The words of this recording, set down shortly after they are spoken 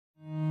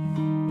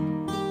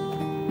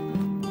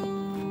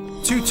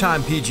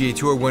Two-time PGA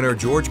Tour winner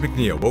George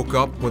McNeill woke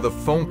up with a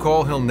phone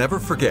call he'll never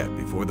forget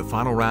before the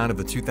final round of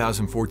the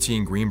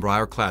 2014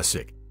 Greenbrier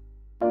Classic.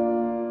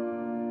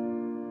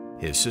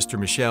 His sister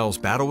Michelle's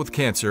battle with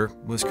cancer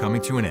was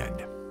coming to an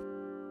end.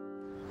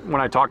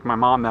 When I talked to my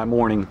mom that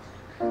morning,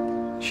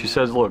 she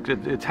says, look,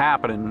 it's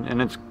happening,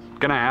 and it's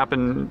gonna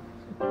happen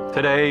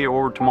today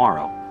or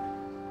tomorrow.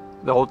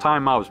 The whole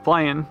time I was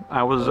playing,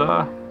 I was,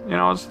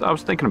 I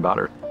was thinking about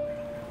her.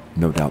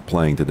 No doubt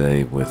playing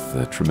today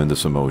with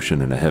tremendous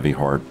emotion and a heavy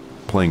heart,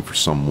 playing for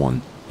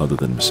someone other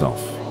than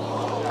himself.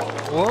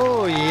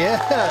 Whoa,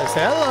 yes,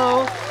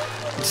 hello.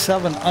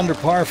 7 under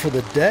par for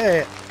the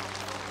day.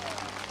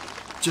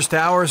 Just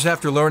hours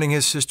after learning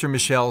his sister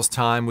Michelle's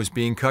time was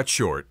being cut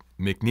short,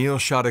 McNeill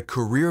shot a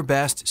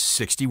career-best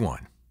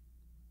 61.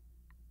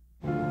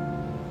 There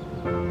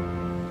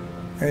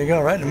you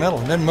go, right in the middle,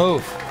 didn't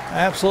move.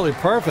 Absolutely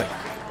perfect.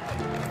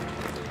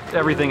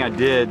 Everything I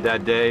did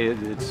that day,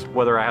 it's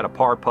whether I had a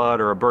par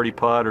putt or a birdie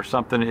putt or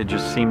something, it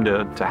just seemed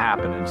to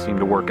happen and seemed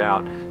to work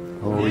out.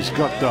 Oh, he's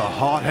got the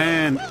hot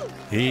hand.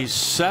 He's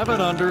 7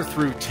 under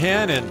through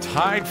 10 and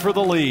tied for the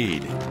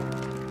lead.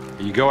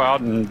 You go out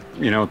and,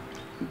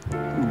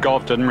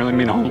 golf doesn't really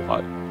mean a whole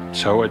lot.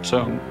 So it's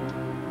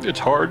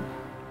hard.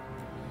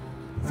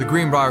 The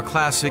Greenbrier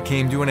Classic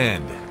came to an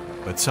end,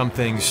 but some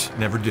things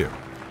never do,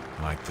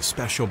 like the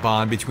special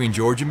bond between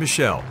George and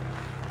Michelle,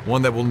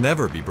 one that will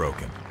never be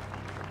broken.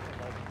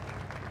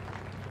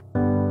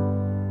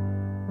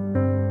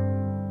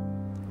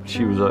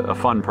 She was a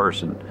fun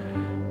person.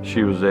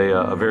 She was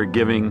a very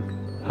giving,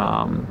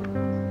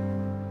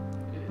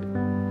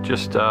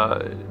 just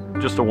a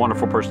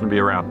wonderful person to be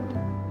around.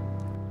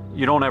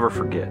 You don't ever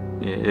forget.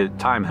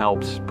 Time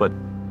helps, but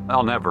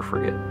I'll never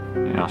forget.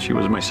 She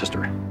was my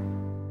sister.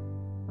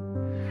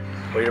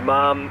 Well, your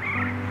mom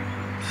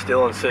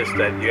still insists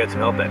that you had some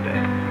help that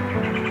day.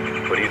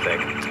 What do you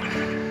think?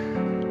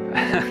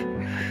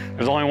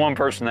 There's only one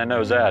person that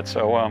knows that,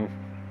 so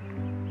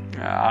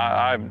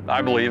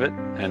I believe it,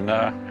 and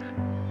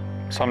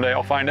someday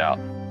I'll find out.